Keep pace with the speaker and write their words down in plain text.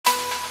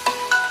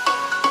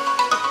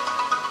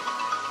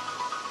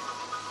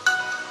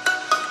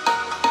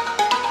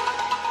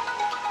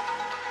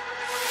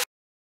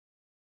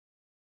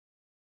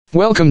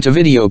Welcome to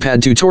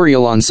VideoPad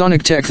tutorial on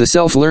Sonic Tech, the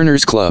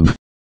Self-Learners Club.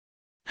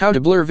 How to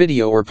blur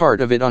video or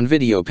part of it on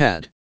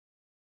VideoPad.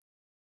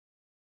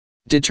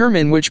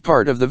 Determine which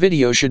part of the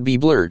video should be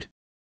blurred.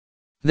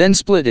 Then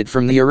split it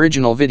from the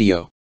original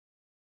video.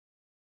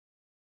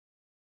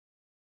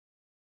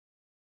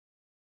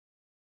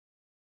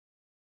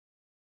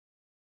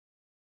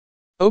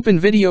 Open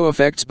Video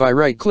Effects by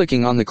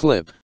right-clicking on the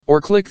clip, or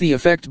click the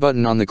Effect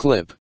button on the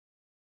clip.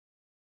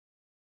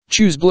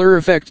 Choose Blur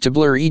Effect to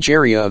blur each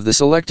area of the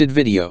selected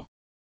video.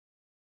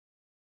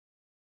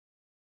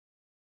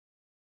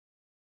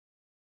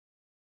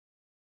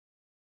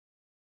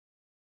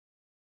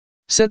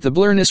 Set the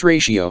blurriness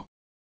ratio.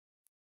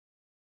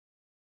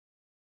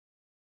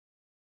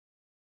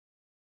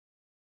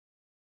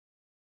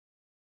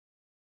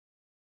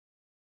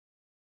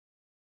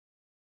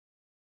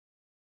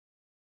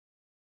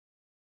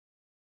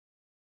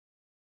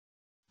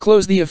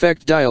 Close the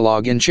effect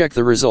dialog and check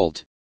the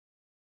result.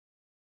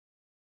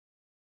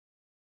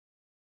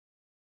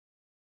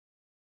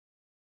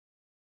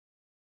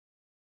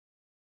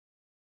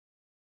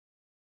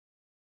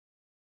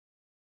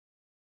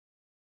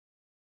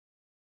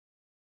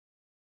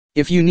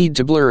 If you need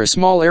to blur a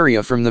small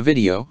area from the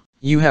video,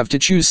 you have to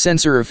choose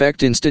Sensor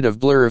Effect instead of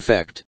Blur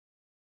Effect.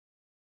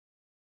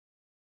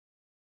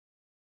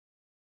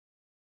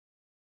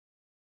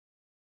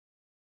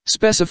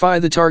 Specify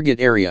the target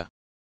area.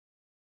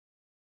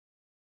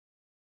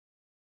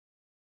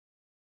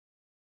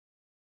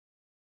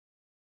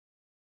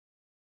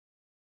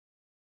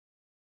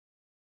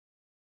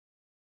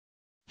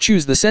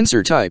 Choose the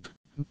sensor type,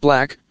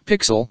 black,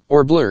 pixel,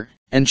 or blur,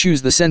 and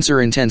choose the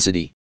sensor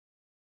intensity.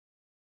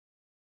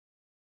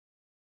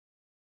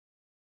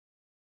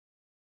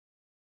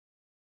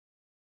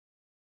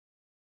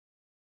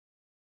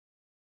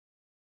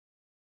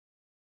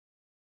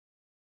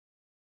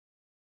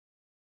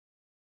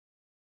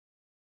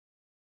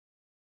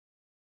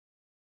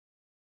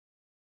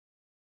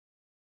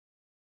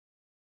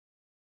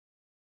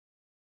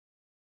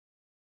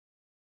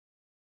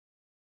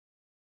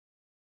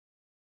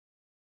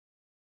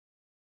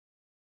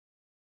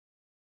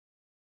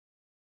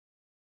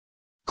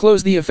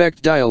 Close the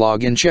effect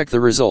dialog and check the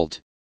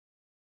result.